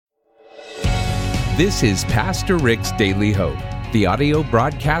This is Pastor Rick's Daily Hope, the audio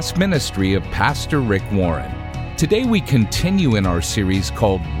broadcast ministry of Pastor Rick Warren. Today we continue in our series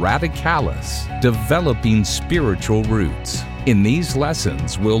called Radicalis, Developing Spiritual Roots. In these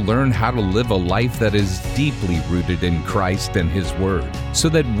lessons, we'll learn how to live a life that is deeply rooted in Christ and His Word, so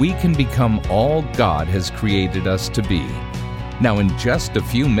that we can become all God has created us to be. Now, in just a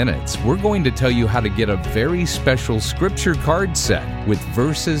few minutes, we're going to tell you how to get a very special scripture card set with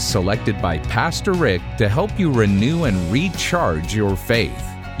verses selected by Pastor Rick to help you renew and recharge your faith.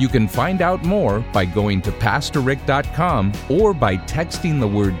 You can find out more by going to PastorRick.com or by texting the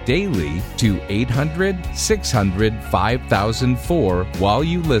word DAILY to 800-600-5004 while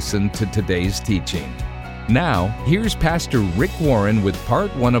you listen to today's teaching. Now, here's Pastor Rick Warren with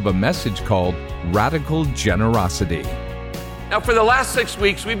part one of a message called Radical Generosity. Now, for the last 6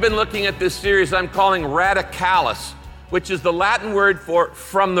 weeks, we've been looking at this series I'm calling Radicalis, which is the Latin word for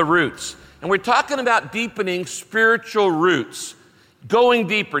from the roots. And we're talking about deepening spiritual roots, going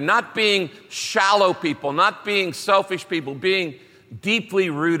deeper, not being shallow people, not being selfish people, being deeply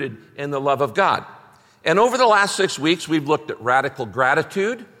rooted in the love of God. And over the last 6 weeks, we've looked at radical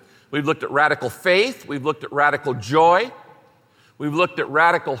gratitude, we've looked at radical faith, we've looked at radical joy, we've looked at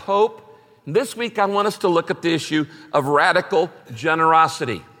radical hope. This week, I want us to look at the issue of radical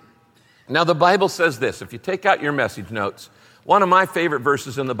generosity. Now, the Bible says this. If you take out your message notes, one of my favorite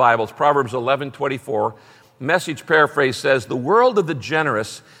verses in the Bible is Proverbs 11:24. Message paraphrase says, "The world of the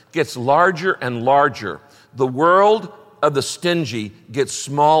generous gets larger and larger. The world of the stingy gets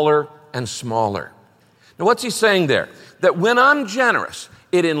smaller and smaller." Now, what's he saying there? That when I'm generous,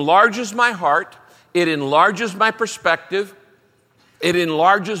 it enlarges my heart, it enlarges my perspective, it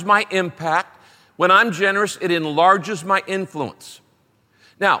enlarges my impact. When I'm generous, it enlarges my influence.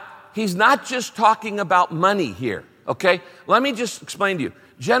 Now, he's not just talking about money here, okay? Let me just explain to you.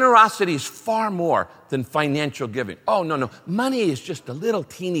 Generosity is far more than financial giving. Oh, no. Money is just a little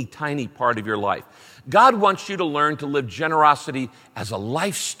teeny tiny part of your life. God wants you to learn to live generosity as a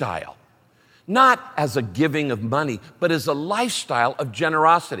lifestyle. Not as a giving of money, but as a lifestyle of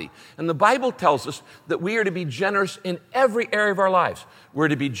generosity. And the Bible tells us that we are to be generous in every area of our lives. We're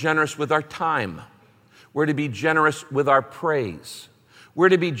to be generous with our time. We're to be generous with our praise. We're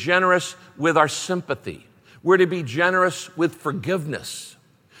to be generous with our sympathy. We're to be generous with forgiveness.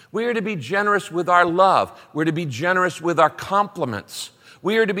 We are to be generous with our love. We're to be generous with our compliments.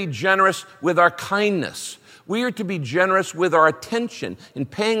 We are to be generous with our kindness. We are to be generous with our attention in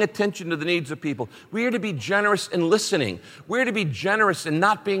paying attention to the needs of people. We are to be generous in listening. We're to be generous in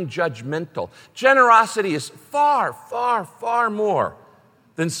not being judgmental. Generosity is far, far, far more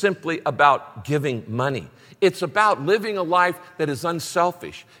than simply about giving money. It's about living a life that is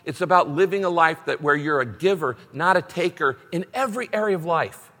unselfish. It's about living a life where you're a giver, not a taker, in every area of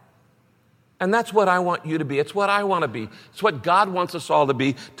life. And that's what I want you to be. It's what I want to be. It's what God wants us all to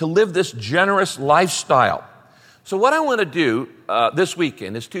be, to live this generous lifestyle. So what I want to do this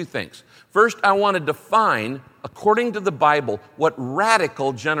weekend is two things. First, I want to define, according to the Bible, what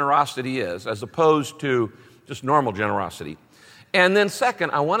radical generosity is, as opposed to just normal generosity. And then second,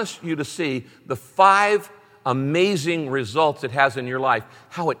 I want you to see the 5 amazing results it has in your life,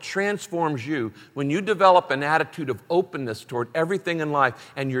 how it transforms you when you develop an attitude of openness toward everything in life,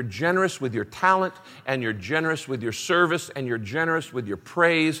 and you're generous with your talent, and you're generous with your service, and you're generous with your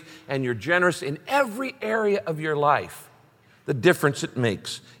praise, and you're generous in every area of your life, the difference it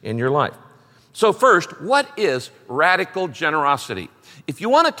makes in your life. So first, what is radical generosity? If you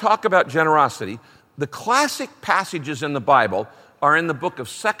want to talk about generosity, the classic passages in the Bible are in the book of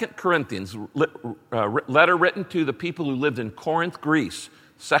 2 Corinthians, letter written to the people who lived in Corinth, Greece.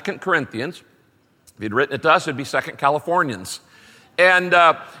 2 Corinthians. If he'd written it to us, it'd be 2 Californians. And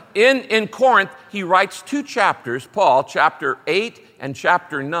in Corinth, he writes 2 chapters, Paul, chapter 8 and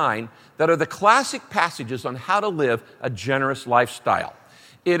chapter 9, that are the classic passages on how to live a generous lifestyle.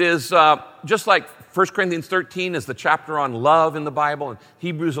 It is just like 1 Corinthians 13 is the chapter on love in the Bible, and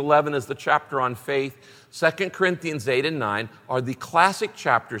Hebrews 11 is the chapter on faith. 2 Corinthians 8 and 9 are the classic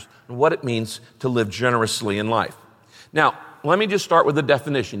chapters on what it means to live generously in life. Now, let me just start with the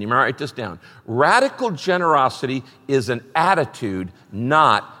definition. You might write this down. Radical generosity is an attitude,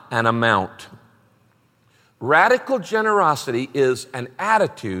 not an amount. Radical generosity is an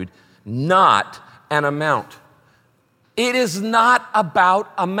attitude, not an amount. It is not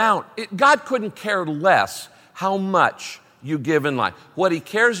about amount. God couldn't care less how much you give in life. What He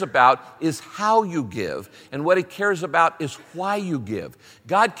cares about is how you give, and what He cares about is why you give.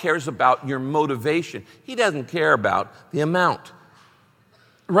 God cares about your motivation. He doesn't care about the amount.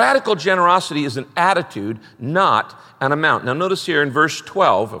 radical generosity is an attitude, not an amount. Now notice here in verse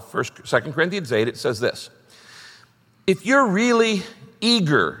 12 of 2 Corinthians 8, it says this. If you're really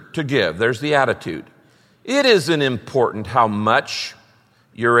eager to give, there's the attitude. It isn't important how much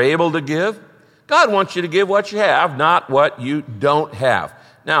you're able to give. God wants you to give what you have, not what you don't have.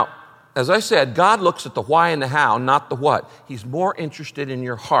 Now, as I said, God looks at the why and the how, not the what. He's more interested in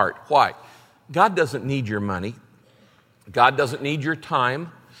your heart. Why? God doesn't need your money. God doesn't need your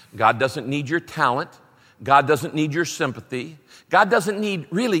time. God doesn't need your talent. God doesn't need your sympathy. God doesn't need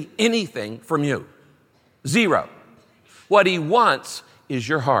really anything from you. Zero. What he wants is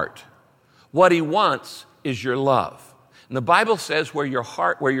your heart. What he wants is your love. And the Bible says where your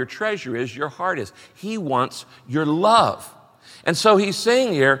heart, where your treasure is, your heart is. He wants your love. And so he's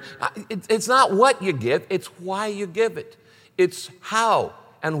saying here, it's not what you give, it's why you give it. It's how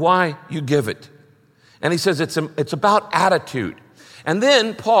and why you give it. And he says it's about attitude. And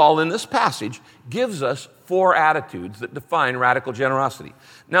then Paul, in this passage, gives us 4 attitudes that define radical generosity.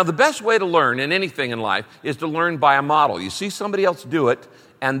 Now, the best way to learn in anything in life is to learn by a model. You see somebody else do it,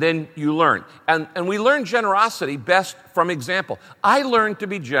 and then you learn. And we learn generosity best from example. I learned to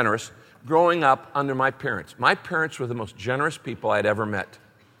be generous growing up under my parents. My parents were the most generous people I'd ever met,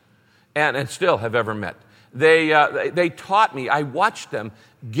 and still have ever met. They taught me, I watched them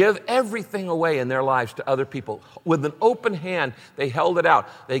give everything away in their lives to other people. With an open hand, they held it out.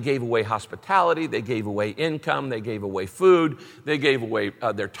 They gave away hospitality, they gave away income, they gave away food, they gave away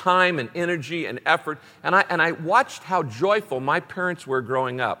their time and energy and effort. And I watched how joyful my parents were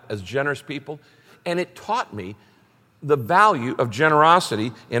growing up as generous people, and it taught me the value of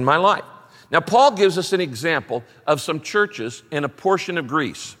generosity in my life. Now, Paul gives us an example of some churches in a portion of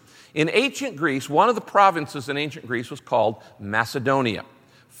Greece. In ancient Greece, one of the provinces in ancient Greece was called Macedonia.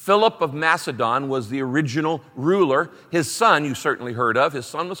 Philip of Macedon was the original ruler. His son, you certainly heard of, his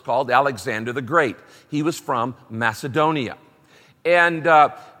son was called Alexander the Great. He was from Macedonia. And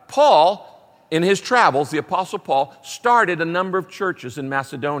Paul, in his travels, the Apostle Paul, started a number of churches in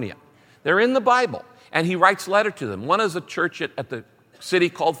Macedonia. They're in the Bible, and he writes a letter to them. One is a church at the city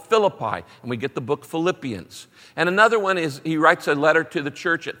called Philippi, and we get the book Philippians. And another one is, he writes a letter to the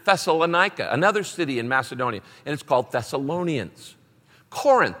church at Thessalonica, another city in Macedonia, and it's called Thessalonians.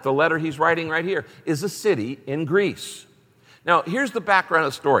 Corinth, the letter he's writing right here, is a city in Greece. Now, here's the background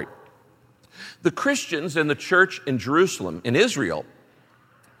of the story. The Christians in the church in Jerusalem, in Israel,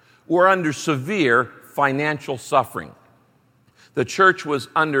 were under severe financial suffering. The church was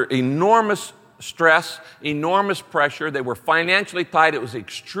under enormous stress, enormous pressure. They were financially tight. It was an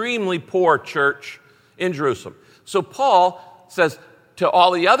extremely poor church in Jerusalem. So Paul says to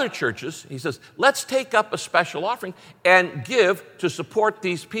all the other churches, he says, let's take up a special offering and give to support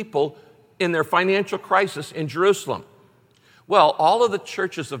these people in their financial crisis in Jerusalem. Well, all of the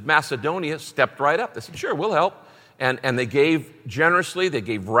churches of Macedonia stepped right up. They said, sure, we'll help. And they gave generously, they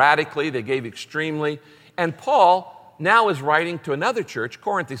gave radically, they gave extremely. And Paul now is writing to another church,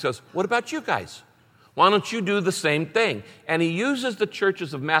 Corinth. He says, what about you guys? Why don't you do the same thing? And he uses the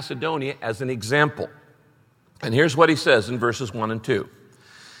churches of Macedonia as an example. And here's what he says in verses 1 and 2.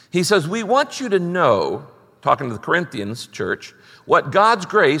 He says, we want you to know, talking to the Corinthians church, what God's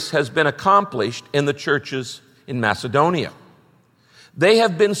grace has been accomplished in the churches in Macedonia. They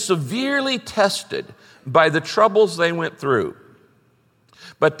have been severely tested by the troubles they went through,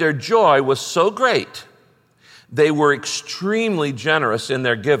 but their joy was so great, they were extremely generous in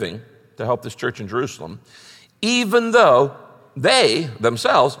their giving to help this church in Jerusalem, even though they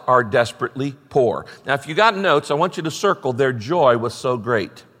themselves are desperately poor. Now, if you got notes, I want you to circle, their joy was so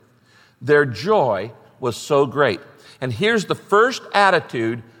great. Their joy was so great. And here's the first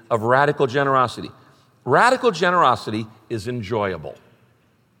attitude of radical generosity. Radical generosity is enjoyable.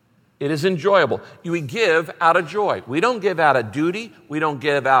 It is enjoyable. We give out of joy. We don't give out of duty. We don't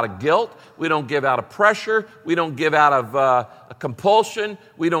give out of guilt. We don't give out of pressure. We don't give out of a compulsion.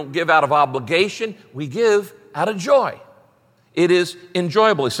 We don't give out of obligation. We give out of joy. It is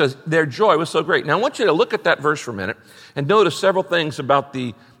enjoyable. He says their joy was so great. Now, I want you to look at that verse for a minute and notice several things about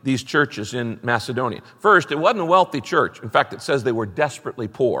these churches in Macedonia. First, it wasn't a wealthy church. In fact, it says they were desperately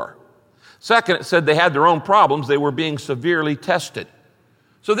poor. Second, it said they had their own problems. They were being severely tested.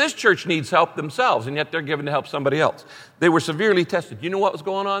 So this church needs help themselves, and yet they're given to help somebody else. They were severely tested. You know what was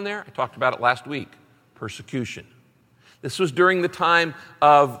going on there? I talked about it last week. Persecution. This was during the time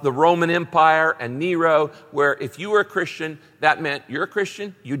of the Roman Empire and Nero, where if you were a Christian, that meant you're a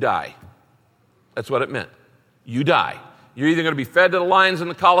Christian, you die. That's what it meant. You die. You're either going to be fed to the lions in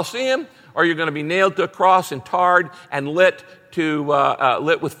the Colosseum, or you're going to be nailed to a cross and tarred and lit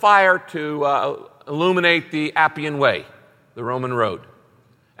with fire to illuminate the Appian Way, the Roman road.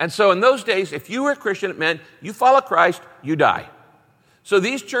 And so in those days, if you were a Christian, it meant you follow Christ, you die. So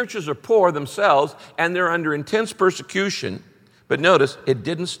these churches are poor themselves, and they're under intense persecution. But notice, it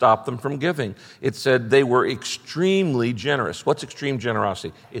didn't stop them from giving. It said they were extremely generous. What's extreme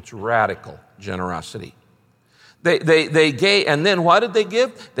generosity? It's radical generosity. They gave, and then what did they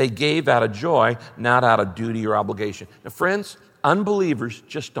give? They gave out of joy, not out of duty or obligation. Now, friends, unbelievers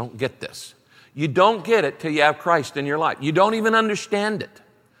just don't get this. You don't get it till you have Christ in your life. You don't even understand it.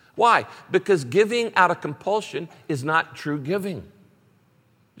 Why? Because giving out of compulsion is not true giving.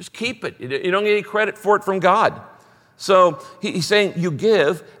 Just keep it. You don't get any credit for it from God. So he's saying you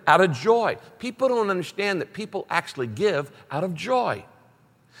give out of joy. People don't understand that people actually give out of joy.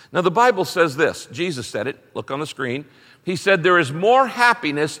 Now, the Bible says this. Jesus said it. Look on the screen. He said, there is more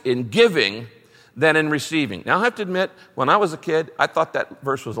happiness in giving than in receiving. Now, I have to admit, when I was a kid, I thought that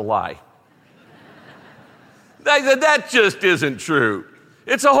verse was a lie. I said, that just isn't true.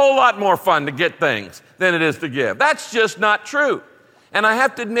 It's a whole lot more fun to get things than it is to give. That's just not true. And I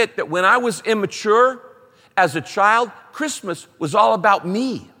have to admit that when I was immature as a child, Christmas was all about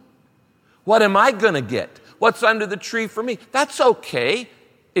me. What am I going to get? What's under the tree for me? That's okay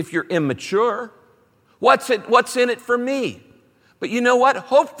if you're immature. What's in it for me? But you know what?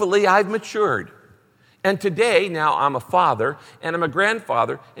 Hopefully I've matured. And today, now I'm a father and I'm a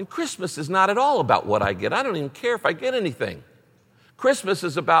grandfather, and Christmas is not at all about what I get. I don't even care if I get anything. Christmas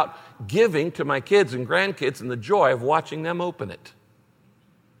is about giving to my kids and grandkids and the joy of watching them open it.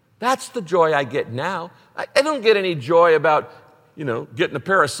 That's the joy I get now. I don't get any joy about, getting a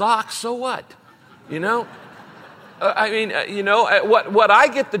pair of socks. So what? What I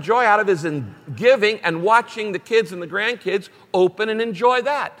get the joy out of is in giving and watching the kids and the grandkids open and enjoy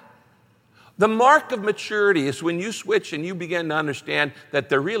that. The mark of maturity is when you switch and you begin to understand that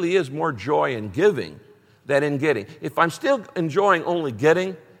there really is more joy in giving than in getting. If I'm still enjoying only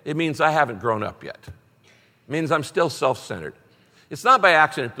getting, it means I haven't grown up yet. It means I'm still self-centered. It's not by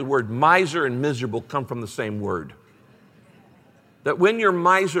accident the word miser and miserable come from the same word. That when you're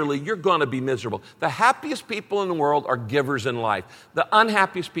miserly, you're going to be miserable. The happiest people in the world are givers in life. The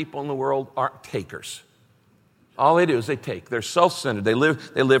unhappiest people in the world are takers. All they do is they take. They're self-centered. They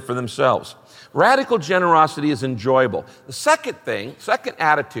live for themselves. Radical generosity is enjoyable. The second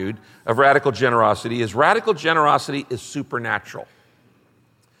attitude of radical generosity is supernatural.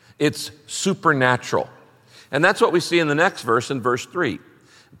 It's supernatural. And that's what we see in the next verse, in verse 3.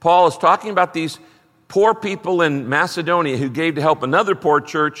 Paul is talking about these poor people in Macedonia who gave to help another poor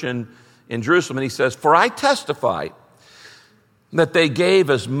church in Jerusalem. And he says, for I testify that they gave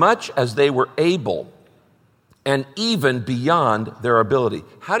as much as they were able, and even beyond their ability.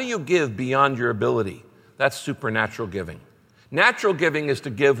 How do you give beyond your ability? That's supernatural giving. Natural giving is to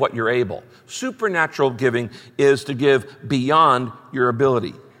give what you're able. Supernatural giving is to give beyond your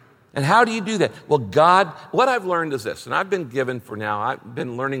ability. And how do you do that? Well, what I've learned is this, and I've been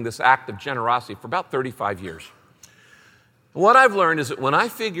learning this act of generosity for about 35 years. What I've learned is that when I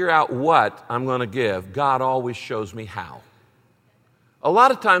figure out what I'm going to give, God always shows me how. A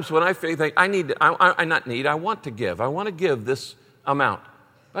lot of times when I think I want to give. I want to give this amount.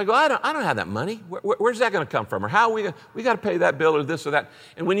 I go, I don't have that money. Where's that going to come from? Or how we got to pay that bill or this or that.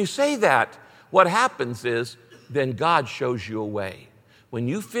 And when you say that, what happens is then God shows you a way. When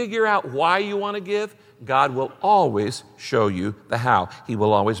you figure out why you want to give, God will always show you the how. He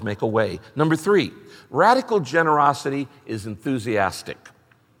will always make a way. Number 3, radical generosity is enthusiastic.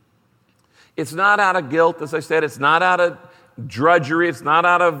 It's not out of guilt, as I said. It's not out of drudgery. It's not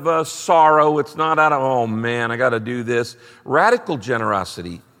out of sorrow. It's not out of, oh man, I got to do this. Radical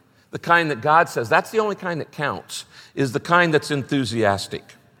generosity, the kind that God says, that's the only kind that counts, is the kind that's enthusiastic.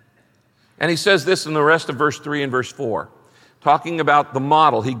 And he says this in the rest of verse 3 and verse 4. Talking about the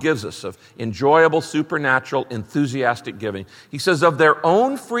model he gives us of enjoyable, supernatural, enthusiastic giving. He says, of their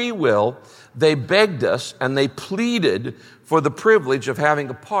own free will, they begged us and they pleaded for the privilege of having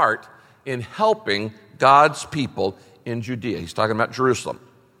a part in helping God's people in Judea. He's talking about Jerusalem.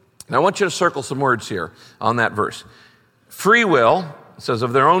 Now I want you to circle some words here on that verse. Free will, it says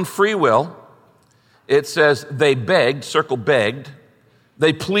of their own free will. It says they begged, circle begged.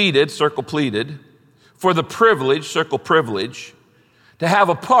 They pleaded, circle pleaded. For the privilege, circle privilege, to have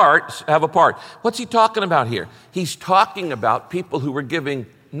a part. What's he talking about here? He's talking about people who were giving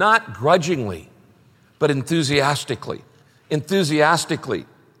not grudgingly, but enthusiastically. Enthusiastically.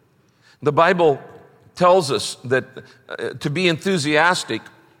 The Bible tells us that to be enthusiastic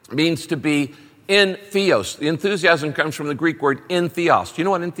means to be in theos. The enthusiasm comes from the Greek word in theos. Do you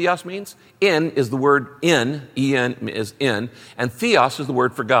know what in theos means? In is the word in, E-N is in, and theos is the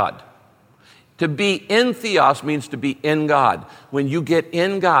word for God. To be in theos means to be in God. When you get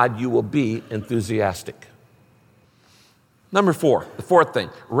in God, you will be enthusiastic. Number 4, the fourth thing,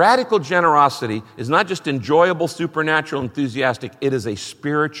 radical generosity is not just enjoyable, supernatural, enthusiastic, it is a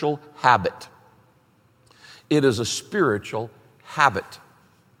spiritual habit. It is a spiritual habit.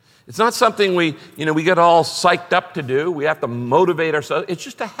 It's not something we get all psyched up to do. We have to motivate ourselves. It's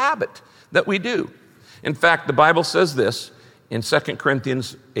just a habit that we do. In fact, the Bible says this in 2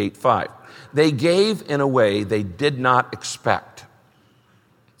 Corinthians 8:5. They gave in a way they did not expect.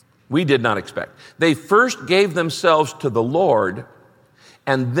 We did not expect. They first gave themselves to the Lord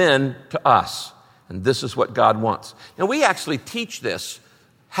and then to us. And this is what God wants. Now, we actually teach this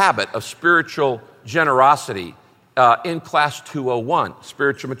habit of spiritual generosity in class 201,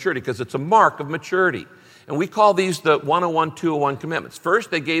 spiritual maturity, because it's a mark of maturity. And we call these the 101, 201 commitments.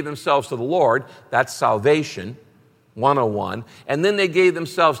 First, they gave themselves to the Lord. That's salvation, 101. And then they gave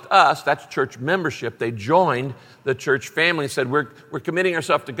themselves to us. That's church membership. They joined the church family and said, we're committing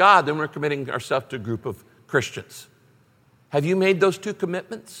ourselves to God, then we're committing ourselves to a group of Christians. Have you made those two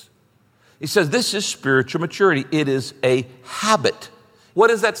commitments? He says this is spiritual maturity. It is a habit. What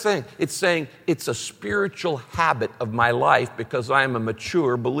is that saying? It's saying it's a spiritual habit of my life because I am a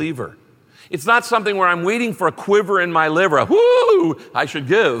mature believer. It's not something where I'm waiting for a quiver in my liver. Whoo, I should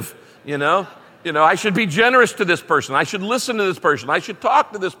give, I should be generous to this person. I should listen to this person. I should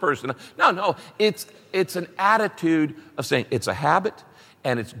talk to this person. No, it's an attitude of saying it's a habit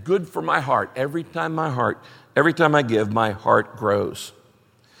and it's good for my heart. Every time I give, my heart grows.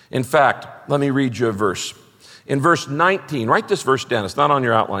 In fact, let me read you a verse. In verse 19, write this verse down. It's not on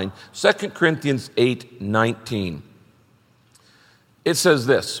your outline. 2 Corinthians 8:19. It says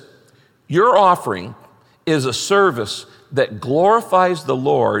this, your offering is a service that glorifies the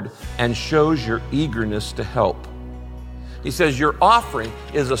Lord and shows your eagerness to help. He says your offering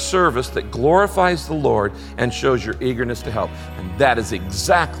is a service that glorifies the Lord and shows your eagerness to help. And that is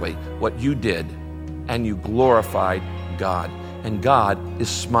exactly what you did. And you glorified God. And God is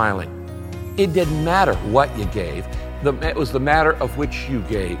smiling. It didn't matter what you gave. It was the matter of which you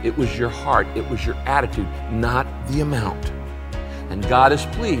gave. It was your heart. It was your attitude, not the amount. And God is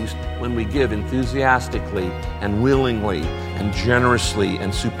pleased when we give enthusiastically and willingly and generously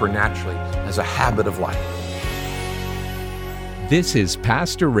and supernaturally as a habit of life. This is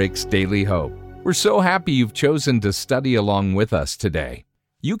Pastor Rick's Daily Hope. We're so happy you've chosen to study along with us today.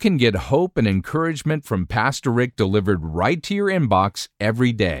 You can get hope and encouragement from Pastor Rick delivered right to your inbox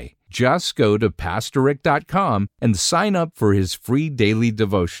every day. Just go to PastorRick.com and sign up for his free daily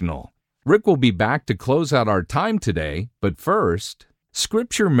devotional. Rick will be back to close out our time today, but first,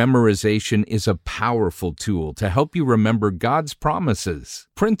 Scripture memorization is a powerful tool to help you remember God's promises,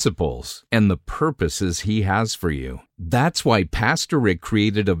 principles, and the purposes He has for you. That's why Pastor Rick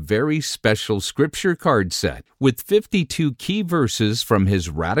created a very special Scripture card set with 52 key verses from his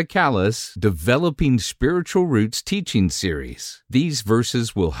Radicalis Developing Spiritual Roots teaching series. These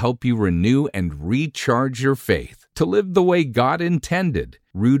verses will help you renew and recharge your faith to live the way God intended,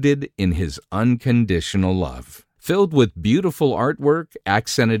 rooted in His unconditional love. Filled with beautiful artwork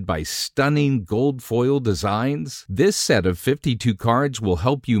accented by stunning gold foil designs, this set of 52 cards will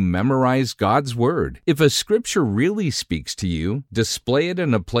help you memorize God's Word. If a scripture really speaks to you, display it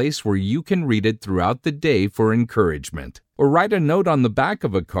in a place where you can read it throughout the day for encouragement. Or write a note on the back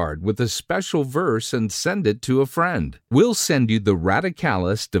of a card with a special verse and send it to a friend. We'll send you the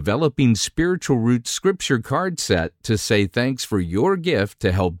Radicalis Developing Spiritual Roots Scripture card set to say thanks for your gift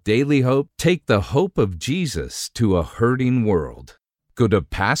to help Daily Hope take the hope of Jesus to a hurting world. Go to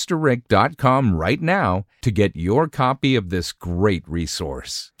PastorRick.com right now to get your copy of this great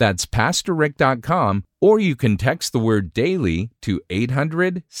resource. That's PastorRick.com, or you can text the word DAILY to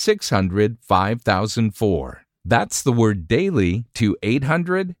 800-600-5004. That's the word DAILY to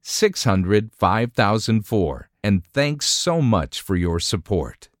 800-600-5004. And thanks so much for your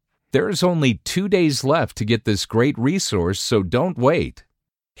support. There's only 2 days left to get this great resource, so don't wait.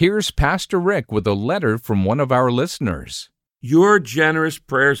 Here's Pastor Rick with a letter from one of our listeners. Your generous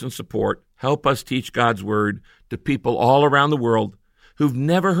prayers and support help us teach God's Word to people all around the world who've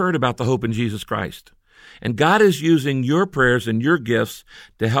never heard about the hope in Jesus Christ. And God is using your prayers and your gifts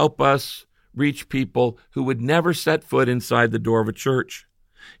to help us reach people who would never set foot inside the door of a church.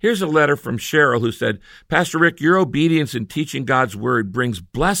 Here's a letter from Cheryl who said, Pastor Rick, your obedience in teaching God's Word brings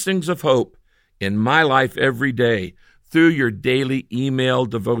blessings of hope in my life every day through your daily email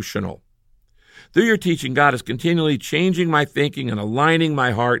devotional. Through your teaching, God is continually changing my thinking and aligning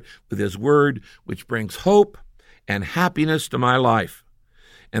my heart with His Word, which brings hope and happiness to my life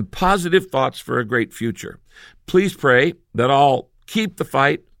and positive thoughts for a great future. Please pray that I'll keep the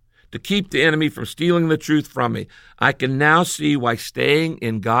fight, to keep the enemy from stealing the truth from me. I can now see why staying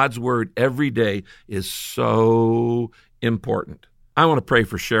in God's Word every day is so important. I want to pray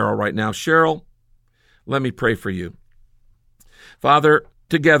for Cheryl right now. Cheryl, let me pray for you. Father,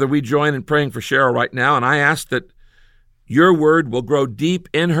 together we join in praying for Cheryl right now, and I ask that your word will grow deep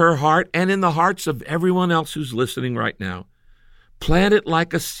in her heart and in the hearts of everyone else who's listening right now. Plant it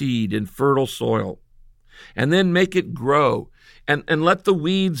like a seed in fertile soil, and then make it grow, and let the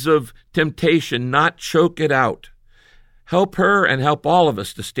weeds of temptation not choke it out. Help her and help all of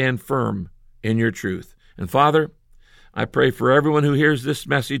us to stand firm in your truth. And Father, I pray for everyone who hears this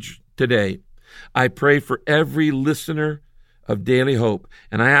message today. I pray for every listener of Daily Hope,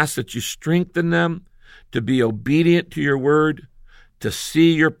 and I ask that you strengthen them to be obedient to your word, to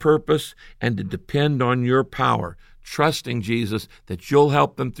see your purpose, and to depend on your power, trusting, Jesus, that you'll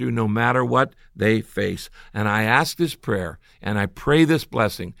help them through no matter what they face. And I ask this prayer, and I pray this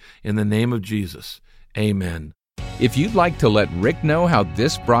blessing in the name of Jesus. Amen. If you'd like to let Rick know how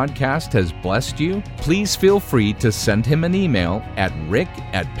this broadcast has blessed you, please feel free to send him an email at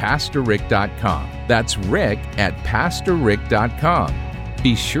rick@pastorrick.com. That's rick@pastorrick.com.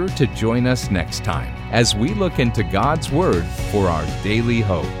 Be sure to join us next time as we look into God's Word for our daily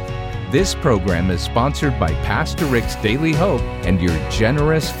hope. This program is sponsored by Pastor Rick's Daily Hope and your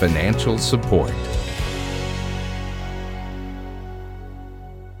generous financial support.